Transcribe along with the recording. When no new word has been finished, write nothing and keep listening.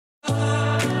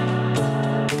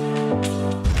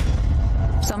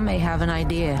Some may have an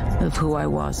idea of who I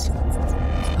was.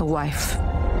 A wife,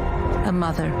 a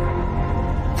mother,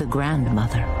 the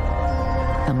grandmother,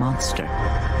 a monster.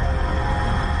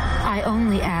 I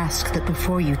only ask that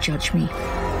before you judge me,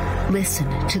 listen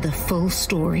to the full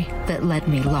story that led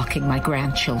me locking my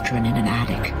grandchildren in an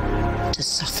attic to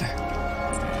suffer.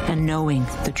 And knowing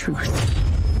the truth,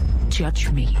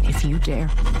 judge me if you dare.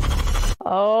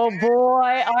 Oh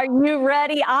boy, are you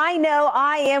ready? I know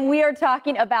I am. We are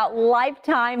talking about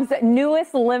Lifetime's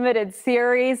newest limited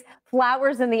series,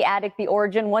 Flowers in the Attic, The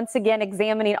Origin. Once again,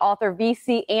 examining author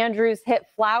V.C. Andrews' hit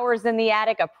Flowers in the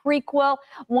Attic, a prequel.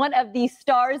 One of the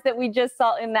stars that we just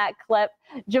saw in that clip,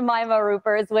 Jemima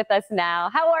Rooper, is with us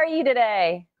now. How are you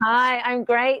today? Hi, I'm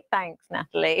great. Thanks,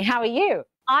 Natalie. How are you?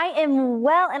 I am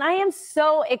well, and I am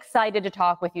so excited to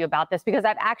talk with you about this because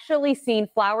I've actually seen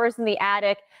Flowers in the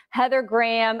Attic. Heather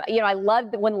Graham, I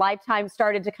loved when Lifetime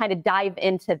started to kind of dive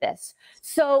into this.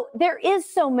 So there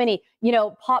is so many,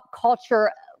 pop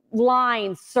culture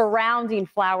lines surrounding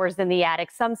Flowers in the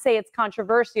Attic. Some say it's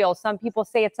controversial. Some people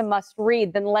say it's a must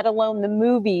read, then let alone the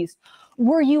movies.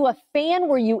 Were you a fan?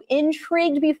 Were you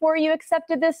intrigued before you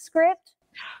accepted this script?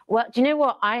 Well, do you know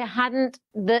what? I hadn't,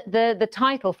 the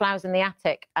title, Flowers in the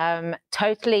Attic,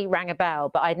 totally rang a bell,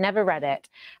 but I'd never read it.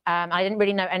 I didn't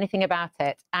really know anything about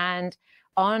it. And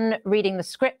on reading the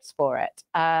scripts for it,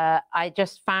 I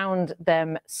just found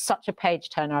them such a page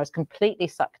turner. I was completely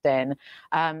sucked in.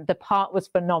 The part was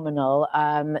phenomenal.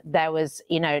 There was,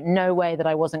 no way that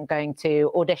I wasn't going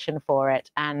to audition for it.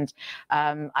 And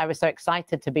I was so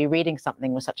excited to be reading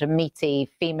something with such a meaty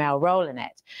female role in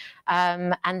it.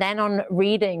 And then on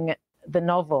reading the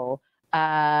novel,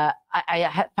 I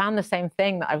had found the same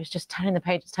thing, that I was just turning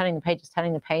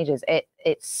the pages.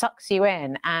 It sucks you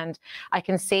in, and I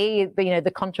can see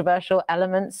the controversial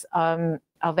elements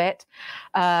of it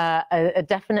are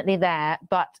definitely there.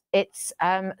 But it's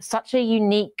such a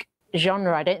unique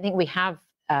genre. I don't think we have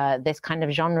this kind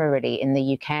of genre really in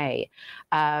the UK,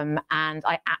 and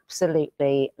I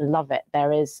absolutely love it.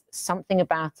 There is something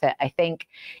about it. I think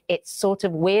it's sort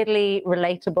of weirdly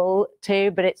relatable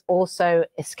too, but it's also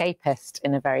escapist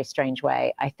in a very strange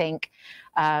way. I think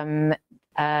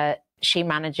she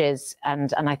manages,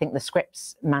 and I think the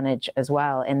scripts manage as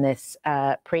well in this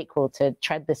prequel, to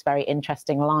tread this very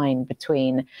interesting line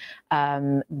between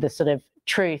the sort of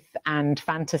truth and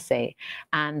fantasy,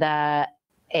 and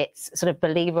it's sort of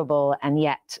believable and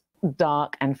yet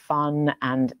dark and fun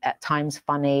and at times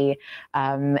funny.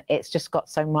 It's just got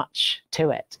so much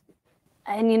to it.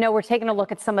 And, we're taking a look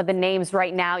at some of the names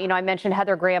right now. I mentioned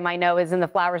Heather Graham, I know, is in the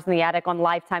Flowers in the Attic on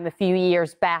Lifetime a few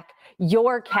years back.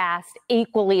 Your cast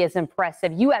equally as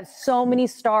impressive. You have so many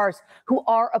stars who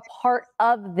are a part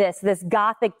of this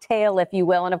gothic tale, if you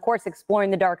will, and of course,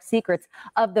 exploring the dark secrets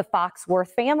of the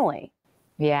Foxworth family.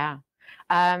 Yeah.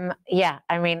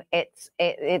 I mean,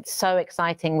 it's so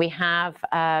exciting. We have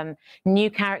new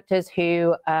characters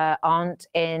who aren't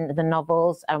in the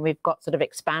novels, and we've got sort of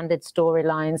expanded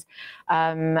storylines.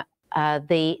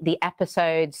 The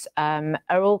episodes are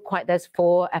all quite, there's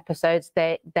 4 episodes.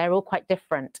 They're all quite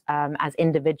different as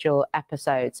individual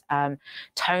episodes.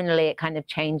 Tonally, it kind of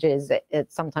changes.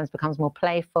 It sometimes becomes more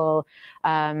playful.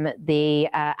 The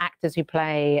actors who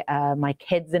play my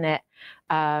kids in it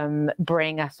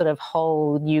bring a sort of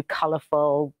whole new,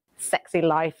 colorful, sexy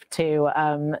life to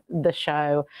the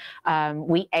show.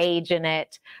 We age in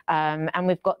it, and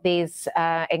we've got these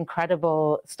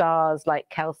incredible stars like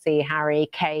Kelsey, Harry,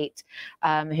 Kate,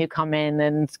 who come in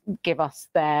and give us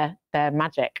their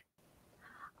magic.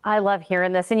 I love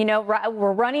hearing this. And,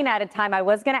 we're running out of time. I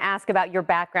was going to ask about your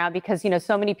background because,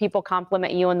 so many people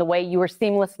compliment you on the way you were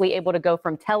seamlessly able to go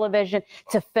from television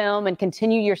to film and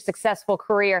continue your successful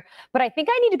career. But I think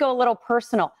I need to go a little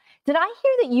personal. Did I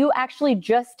hear that you actually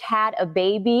just had a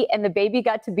baby and the baby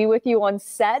got to be with you on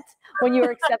set when you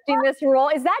were accepting this role?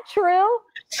 Is that true?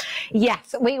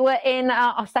 Yes, we were in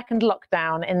our second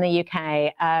lockdown in the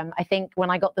UK. I think when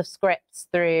I got the scripts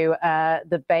through,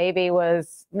 the baby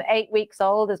was 8 weeks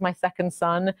old, as my second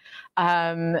son.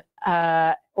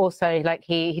 Also, like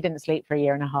he didn't sleep for a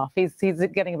year and a half. He's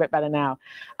getting a bit better now.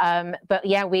 But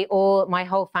yeah, my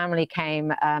whole family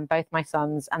came, both my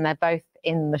sons, and they're both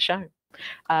in the show.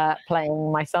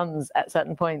 Playing my sons at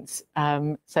certain points,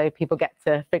 so people get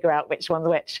to figure out which one's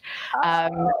which.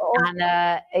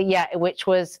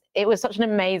 It was such an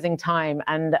amazing time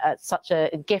and such a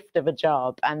gift of a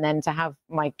job, and then to have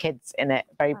my kids in it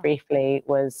very briefly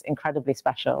was incredibly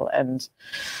special. And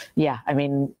yeah, I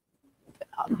mean,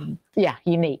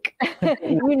 unique.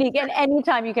 Unique. And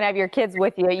anytime you can have your kids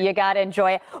with you, you got to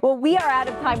enjoy it. Well, we are out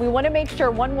of time. We want to make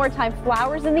sure one more time,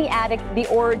 Flowers in the Attic, The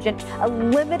Origin, a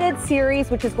limited series,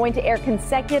 which is going to air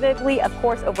consecutively, of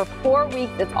course, over 4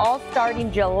 weeks. It's all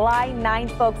starting July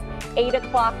 9th, folks, 8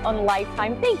 o'clock on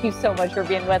Lifetime. Thank you so much for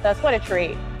being with us. What a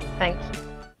treat. Thank you.